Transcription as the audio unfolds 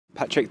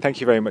Patrick, thank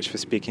you very much for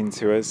speaking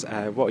to us.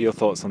 What are your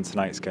thoughts on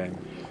tonight's game?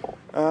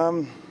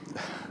 Um,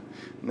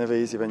 Never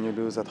easy when you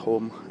lose at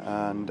home,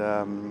 and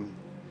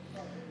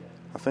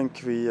I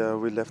think we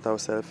left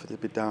ourselves a little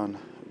bit down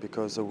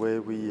because the way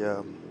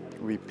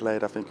we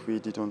played, I think we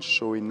didn't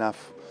show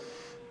enough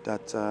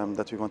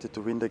that we wanted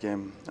to win the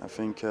game. I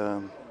think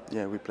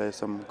we played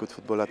some good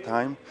football at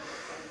time,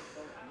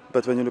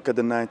 but when you look at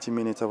the 90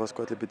 minutes, I was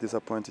quite a bit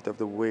disappointed of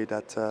the way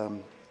that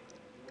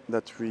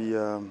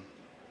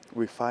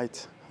we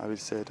fight, I will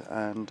say,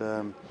 and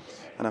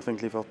I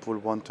think Liverpool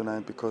won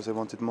tonight because they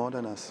wanted more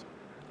than us.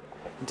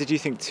 Did you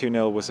think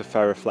 2-0 was a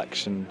fair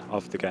reflection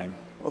of the game?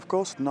 Of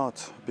course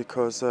not,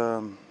 because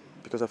I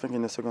think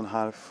in the second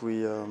half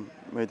we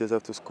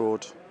deserved to score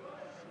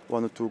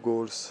 1 or 2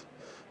 goals,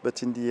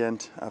 but in the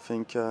end I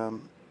think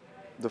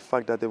the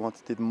fact that they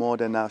wanted more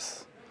than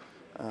us,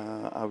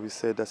 I will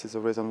say that is the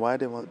reason why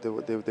they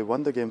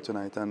won the game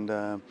tonight, and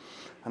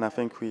I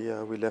think we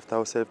left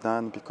ourselves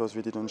down because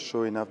we didn't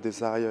show enough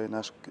desire,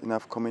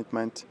 enough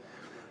commitment,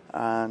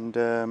 and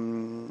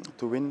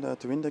to win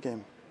the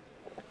game.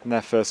 And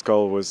their first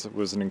goal was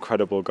an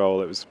incredible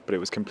goal. But it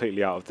was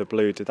completely out of the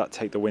blue. Did that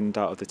take the wind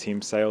out of the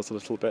team's sails a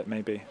little bit,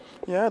 maybe?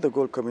 Yeah, the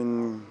goal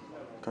coming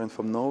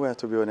from nowhere,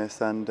 to be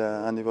honest, and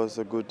it was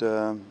a good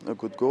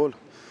goal.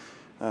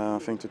 I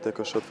think to take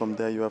a shot from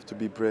there, you have to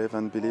be brave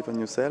and believe in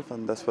yourself,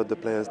 and that's what the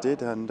players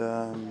did, and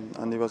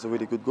it was a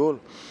really good goal.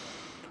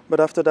 But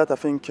after that, I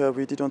think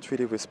we didn't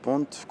really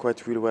respond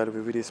quite really well. We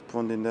really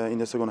responded in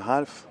the second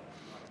half,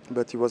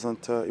 but it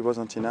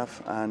wasn't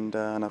enough, and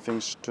I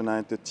think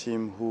tonight the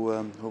team who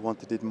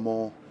wanted it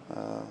more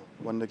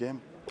won the game.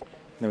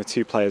 There were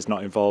 2 players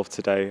not involved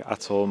today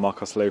at all,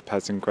 Marcos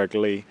Lopez and Greg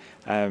Lee.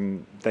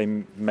 They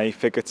may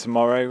figure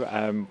tomorrow.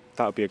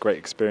 That would be a great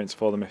experience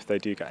for them if they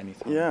do get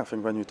anything. Yeah, I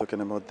think when you're talking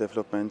about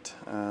development,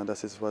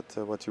 that is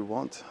what you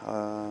want,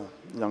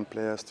 young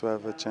players to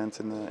have a chance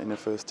in the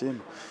first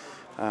team.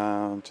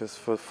 Just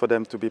for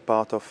them to be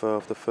part of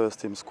the first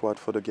team squad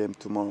for the game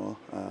tomorrow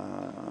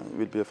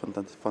will be a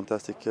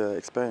fantastic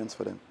experience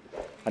for them.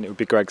 And it would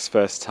be Greg's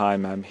first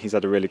time. He's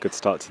had a really good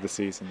start to the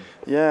season.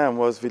 Yeah, I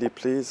was really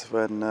pleased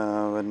when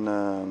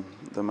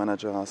the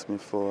manager asked me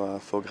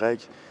for Greg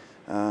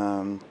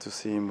to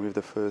see him with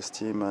the first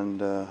team, and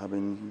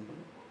having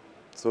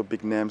so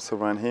big names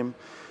around him.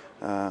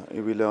 He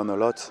will learn a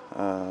lot.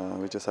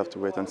 We just have to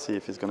wait and see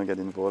if he's going to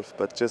get involved.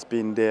 But just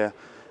being there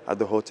at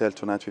the hotel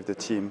tonight with the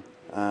team,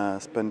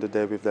 spend the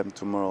day with them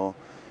tomorrow,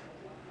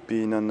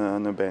 being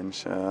on a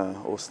bench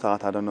or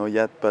start, I don't know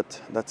yet,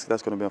 but that's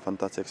going to be a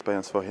fantastic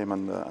experience for him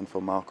and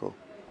for Marco.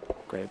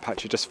 Great.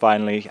 Patrick, just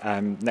finally,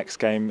 next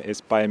game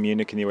is Bayern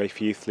Munich in the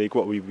UEFA Youth League.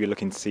 What will you be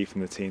looking to see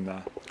from the team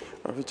there?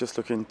 We're just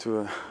looking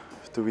to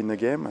win the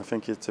game. I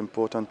think it's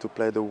important to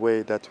play the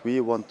way that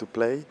we want to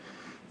play,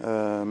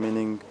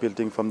 meaning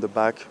building from the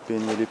back,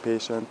 being really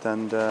patient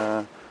and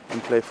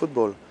play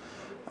football.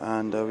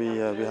 And we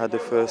had the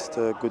first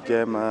good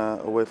game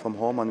away from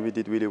home, and we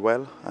did really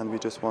well, and we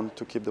just want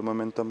to keep the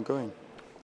momentum going.